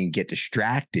not saying get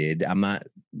distracted. I'm not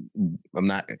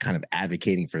kind of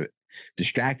advocating for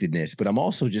distractedness, but I'm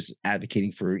also just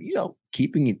advocating for,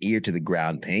 keeping an ear to the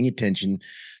ground, paying attention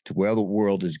to where the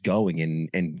world is going,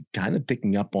 and kind of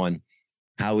picking up on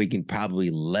how we can probably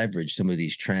leverage some of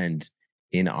these trends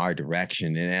in our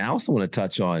direction. And I also want to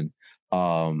touch on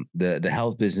the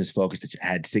health business focus that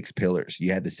had 6 pillars.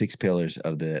 You had the 6 pillars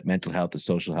of the mental health, the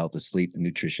social health, the sleep, the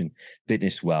nutrition,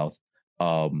 fitness, wealth.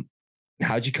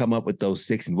 How'd you come up with those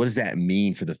 6, and what does that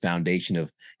mean for the foundation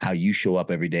of how you show up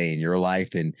every day in your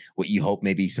life, and what you hope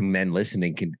maybe some men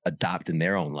listening can adopt in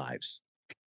their own lives?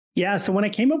 Yeah. So when I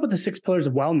came up with the 6 pillars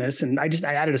of wellness, and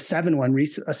I added a seventh one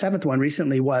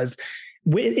recently, was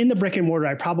in the brick and mortar,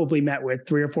 I probably met with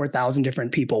 3,000 or 4,000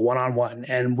 different people one-on-one,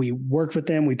 and we worked with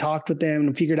them, we talked with them,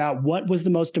 and figured out what was the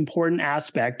most important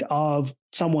aspect of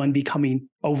someone becoming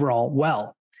overall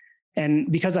well.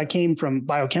 And because I came from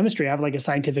biochemistry, I have like a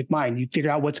scientific mind. You figure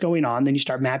out what's going on, then you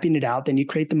start mapping it out, then you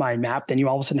create the mind map, then you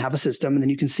all of a sudden have a system, and then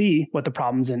you can see what the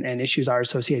problems and issues are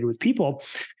associated with people.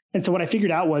 And so what I figured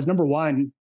out was, number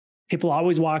one, people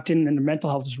always walked in and their mental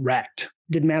health was wrecked.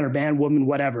 Didn't matter, man, woman,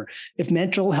 whatever. If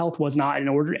mental health was not in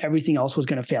order, everything else was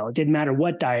going to fail. It didn't matter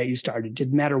what diet you started. It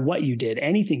didn't matter what you did.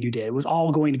 Anything you did, it was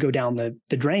all going to go down the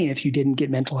drain if you didn't get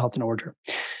mental health in order.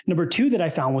 Number 2 that I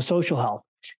found was social health.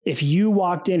 If you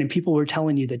walked in and people were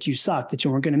telling you that you sucked, that you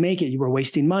weren't going to make it, you were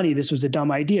wasting money, this was a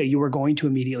dumb idea, you were going to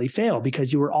immediately fail,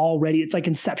 because you were already, it's like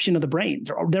inception of the brain.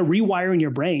 They're rewiring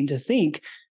your brain to think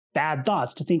bad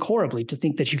thoughts, to think horribly, to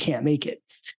think that you can't make it.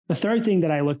 The third thing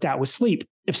that I looked at was sleep.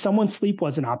 If someone's sleep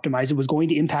wasn't optimized, it was going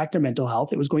to impact their mental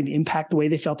health. It was going to impact the way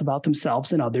they felt about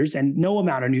themselves and others, and no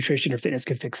amount of nutrition or fitness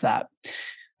could fix that.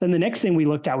 Then the next thing we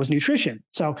looked at was nutrition.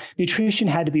 So nutrition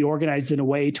had to be organized in a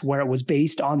way to where it was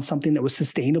based on something that was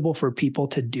sustainable for people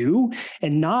to do,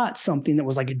 and not something that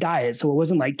was like a diet. So it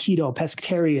wasn't like keto,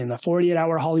 pescatarian, a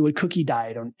 48-hour Hollywood cookie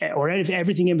diet, or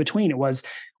everything in between. It was,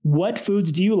 what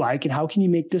foods do you like, and how can you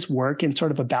make this work in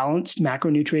sort of a balanced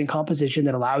macronutrient composition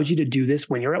that allows you to do this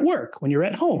when you're at work, when you're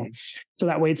at home. So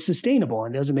that way it's sustainable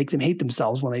and doesn't make them hate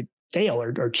themselves when they fail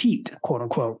or cheat, quote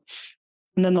unquote.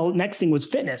 And then the next thing was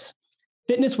fitness.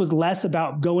 Fitness was less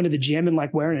about going to the gym and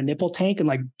like wearing a nipple tank and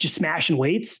like just smashing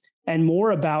weights. and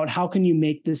more about how can you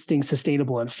make this thing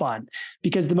sustainable and fun?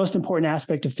 Because the most important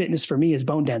aspect of fitness for me is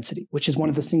bone density, which is one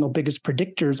of the single biggest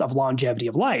predictors of longevity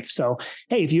of life. So,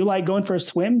 hey, if you like going for a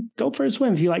swim, go for a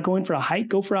swim. If you like going for a hike,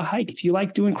 go for a hike. If you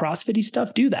like doing CrossFit-y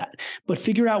stuff, do that. But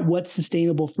figure out what's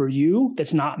sustainable for you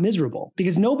that's not miserable,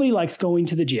 because nobody likes going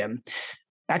to the gym.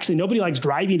 Actually, nobody likes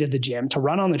driving to the gym to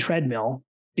run on the treadmill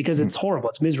because it's horrible.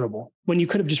 It's miserable when you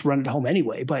could have just run at home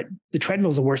anyway. But the treadmill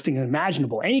is the worst thing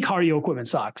imaginable. Any cardio equipment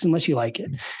sucks unless you like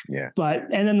it. Yeah.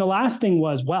 And then the last thing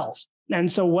was wealth.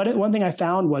 And so one thing I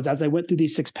found was, as I went through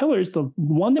these 6 pillars, the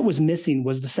one that was missing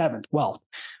was the 7th, wealth,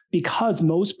 because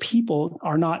most people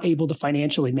are not able to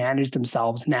financially manage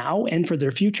themselves now and for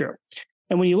their future.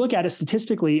 And when you look at it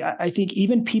statistically, I think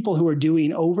even people who are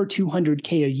doing over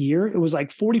 200K a year, it was like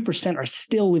 40% are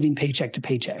still living paycheck to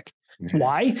paycheck. Mm-hmm.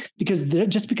 Why? Because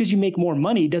just because you make more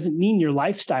money doesn't mean your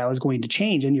lifestyle is going to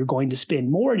change and you're going to spend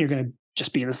more and you're going to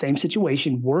just be in the same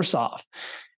situation, worse off.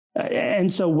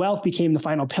 And so wealth became the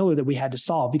final pillar that we had to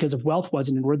solve, because if wealth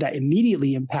wasn't a word, that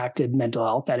immediately impacted mental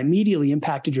health, that immediately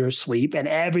impacted your sleep and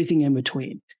everything in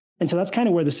between. And so that's kind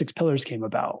of where the 6 pillars came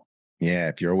about. Yeah,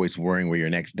 if you're always worrying where your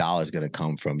next dollar is going to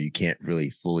come from, you can't really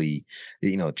fully,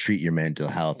 treat your mental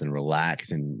health and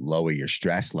relax and lower your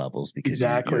stress levels, because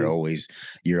you're always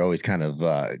kind of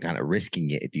risking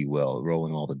it, if you will,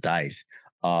 rolling all the dice.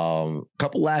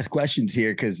 Couple last questions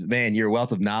here, because man, you're a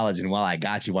wealth of knowledge, and while I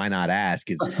got you, why not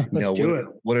ask? Is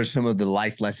what are some of the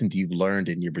life lessons you've learned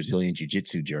in your Brazilian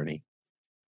Jiu-Jitsu journey?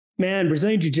 Man,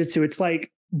 Brazilian Jiu-Jitsu, it's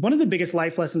like one of the biggest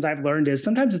life lessons I've learned is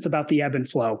sometimes it's about the ebb and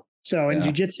flow. So in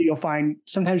jiu-jitsu, you'll find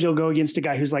sometimes you'll go against a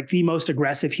guy who's like the most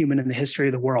aggressive human in the history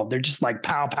of the world. They're just like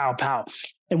pow, pow, pow.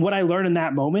 And what I learned in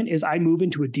that moment is I move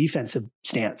into a defensive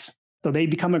stance. So they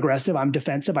become aggressive. I'm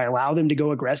defensive. I allow them to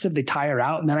go aggressive. They tire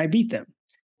out and then I beat them.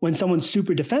 When someone's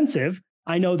super defensive,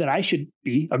 I know that I should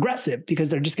be aggressive because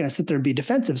they're just going to sit there and be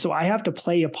defensive. So I have to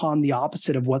play upon the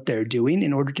opposite of what they're doing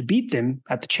in order to beat them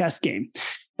at the chess game.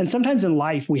 And sometimes in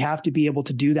life, we have to be able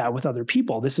to do that with other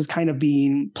people. This is kind of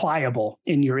being pliable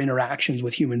in your interactions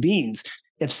with human beings.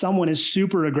 If someone is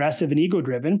super aggressive and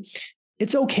ego-driven,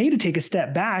 it's okay to take a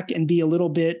step back and be a little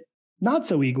bit not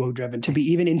so ego-driven, to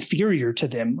be even inferior to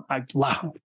them.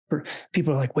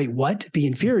 People are like, wait, what? Be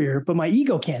inferior? But my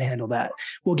ego can't handle that.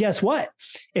 Well, guess what?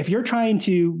 If you're trying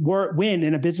to win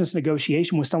in a business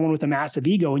negotiation with someone with a massive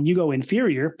ego and you go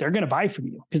inferior, they're going to buy from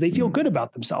you because they feel good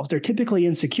about themselves. They're typically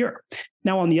insecure.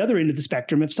 Now, on the other end of the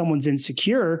spectrum, if someone's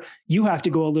insecure, you have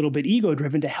to go a little bit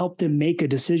ego-driven to help them make a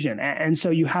decision. And so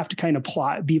you have to kind of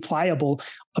be pliable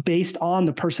based on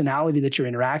the personality that you're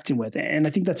interacting with. And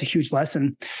I think that's a huge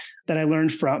lesson that I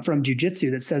learned from jiu-jitsu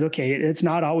that says, okay, it's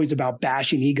not always about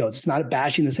bashing egos. It's not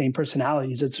bashing the same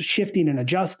personalities. It's shifting and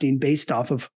adjusting based off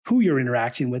of who you're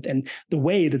interacting with and the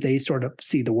way that they sort of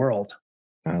see the world.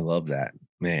 I love that,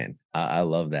 man. I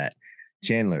love that.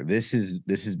 Chandler, this has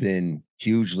been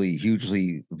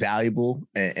hugely valuable.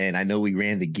 And I know we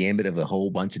ran the gambit of a whole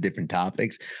bunch of different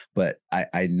topics, but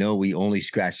I know we only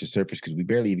scratched the surface because we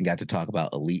barely even got to talk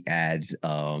about elite ads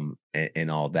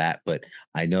and all that. But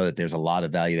I know that there's a lot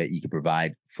of value that you can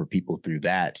provide for people through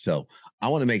that. So I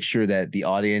want to make sure that the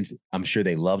audience, I'm sure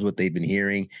they loved what they've been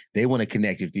hearing. They want to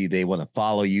connect with you. They want to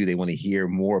follow you. They want to hear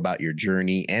more about your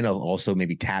journey and also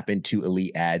maybe tap into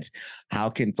elite ads. How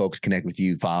can folks connect with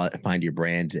you, find your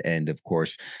brands, and of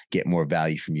course, get more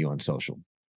value from you on social?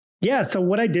 Yeah. So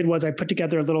what I did was I put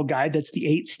together a little guide that's the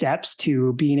 8 steps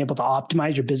to being able to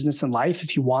optimize your business and life.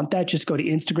 If you want that, just go to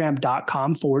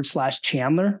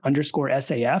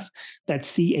Instagram.com/Chandler_SAF.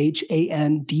 That's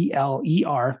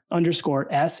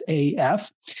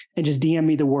CHANDLER_SAF. And just DM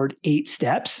me the word 8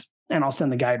 steps and I'll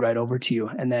send the guide right over to you.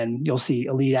 And then you'll see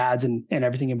elite ads and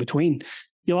everything in between.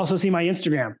 You'll also see my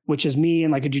Instagram, which is me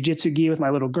and like a jiu-jitsu gi with my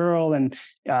little girl. And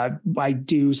I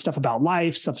do stuff about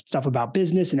life, stuff about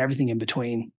business and everything in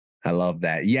between. I love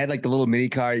that. You had like the little mini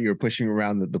car you were pushing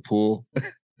around the pool.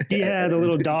 Yeah, the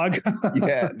little dog.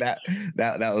 Yeah, that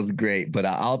was great. But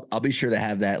I'll be sure to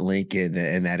have that link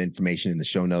and that information in the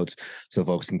show notes so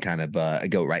folks can kind of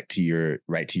go right to your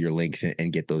links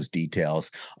and get those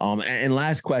details. And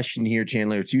last question here,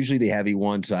 Chandler. It's usually the heavy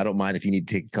one, so I don't mind if you need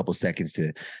to take a couple seconds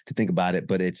to think about it.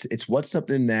 But it's what's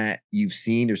something that you've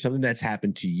seen or something that's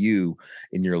happened to you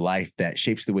in your life that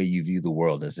shapes the way you view the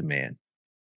world as a man.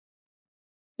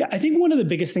 Yeah, I think one of the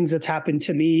biggest things that's happened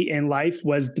to me in life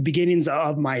was the beginnings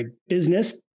of my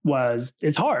business.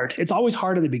 It's hard. It's always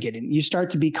hard in the beginning. You start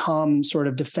to become sort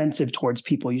of defensive towards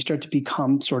people. You start to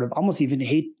become sort of almost even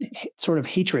have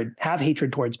hatred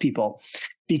towards people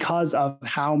because of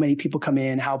how many people come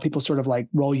in, how people sort of like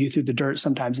roll you through the dirt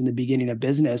sometimes in the beginning of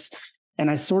business. And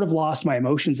I sort of lost my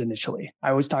emotions initially. I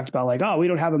always talked about like, oh, we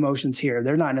don't have emotions here.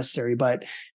 They're not necessary. But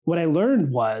what I learned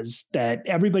was that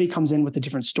everybody comes in with a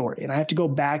different story. And I have to go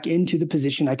back into the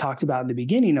position I talked about in the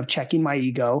beginning of checking my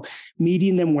ego,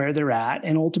 meeting them where they're at,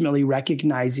 and ultimately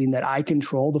recognizing that I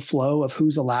control the flow of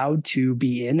who's allowed to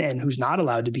be in and who's not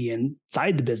allowed to be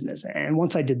inside the business. And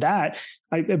once I did that,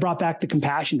 it brought back the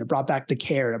compassion, it brought back the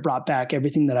care, it brought back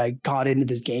everything that I got into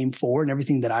this game for and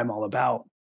everything that I'm all about.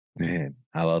 Man,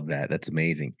 I love that. That's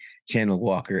amazing. Chandler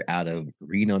Walker out of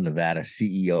Reno, Nevada,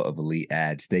 CEO of Elite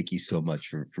Ads. Thank you so much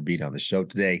for being on the show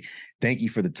today. Thank you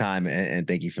for the time and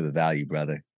thank you for the value,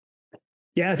 brother.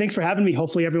 Yeah, thanks for having me.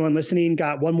 Hopefully everyone listening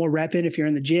got one more rep in. If you're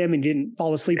in the gym and didn't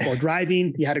fall asleep while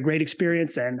driving, you had a great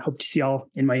experience, and hope to see y'all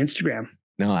in my Instagram.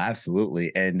 No,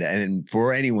 absolutely. And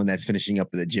for anyone that's finishing up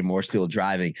at the gym or still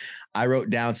driving, I wrote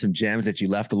down some gems that you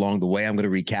left along the way. I'm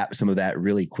going to recap some of that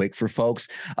really quick for folks.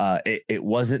 It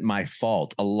wasn't my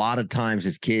fault. A lot of times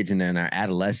as kids and in our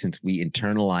adolescence, we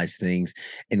internalize things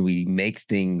and we make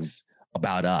things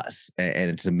about us.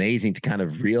 And it's amazing to kind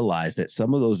of realize that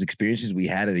some of those experiences we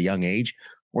had at a young age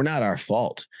were not our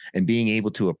fault. And being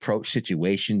able to approach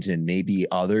situations and maybe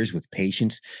others with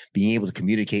patience, being able to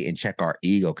communicate and check our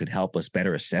ego could help us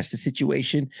better assess the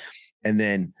situation. And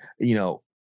then,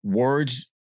 words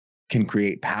can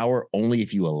create power only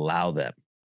if you allow them.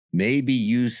 Maybe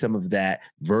use some of that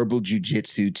verbal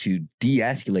jujitsu to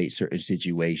de-escalate certain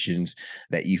situations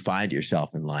that you find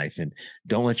yourself in life. And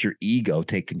don't let your ego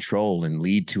take control and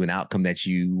lead to an outcome that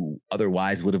you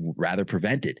otherwise would have rather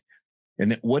prevented. And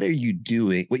that what you're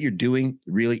doing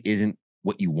really isn't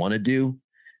what you want to do.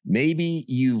 Maybe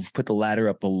you've put the ladder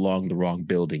up along the wrong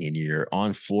building and you're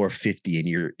on floor 50 and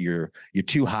you're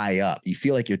too high up. You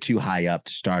feel like you're too high up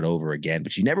to start over again,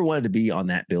 but you never wanted to be on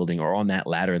that building or on that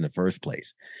ladder in the first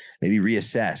place. Maybe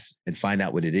reassess and find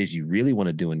out what it is you really want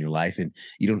to do in your life. And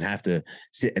you don't have to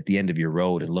sit at the end of your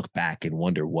road and look back and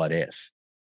wonder what if.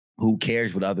 Who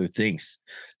cares what other thinks?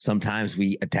 Sometimes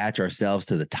we attach ourselves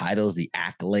to the titles, the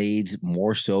accolades,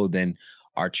 more so than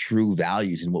our true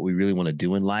values and what we really want to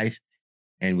do in life.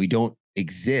 And we don't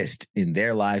exist in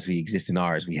their lives. We exist in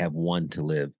ours. We have one to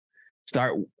live.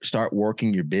 Start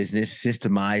working your business,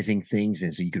 systemizing things.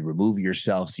 And so you can remove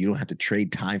yourself so you don't have to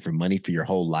trade time for money for your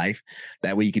whole life.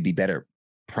 That way you could be better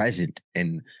present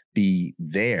and be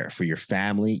there for your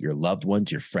family, your loved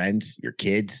ones, your friends, your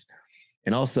kids.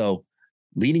 And also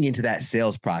leaning into that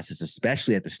sales process,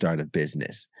 especially at the start of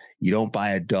business. You don't buy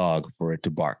a dog for it to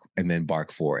bark and then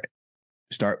bark for it.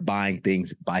 Start buying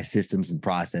things, buy systems and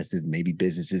processes, maybe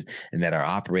businesses, and that are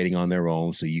operating on their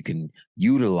own so you can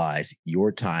utilize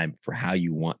your time for how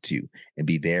you want to and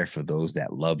be there for those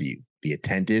that love you. Be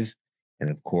attentive. And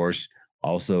of course,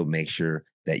 also make sure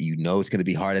that you know it's going to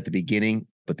be hard at the beginning,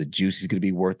 but the juice is going to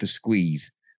be worth the squeeze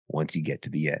once you get to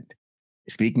the end.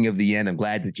 Speaking of the end, I'm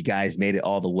glad that you guys made it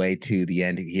all the way to the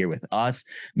end here with us.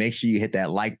 Make sure you hit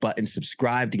that like button,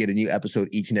 subscribe to get a new episode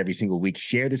each and every single week.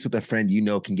 Share this with a friend you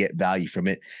know can get value from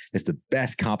it. It's the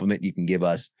best compliment you can give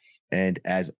us. And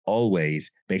as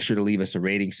always, make sure to leave us a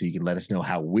rating so you can let us know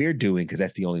how we're doing, because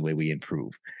that's the only way we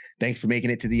improve. Thanks for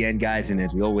making it to the end, guys. And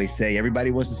as we always say,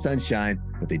 everybody wants the sunshine,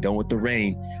 but they don't want the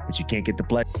rain, but you can't get the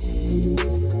pleasure.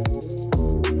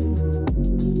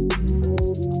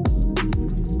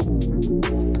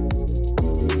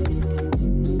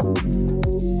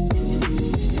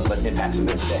 Let's impact some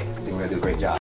men today. I think we're going to do a great job.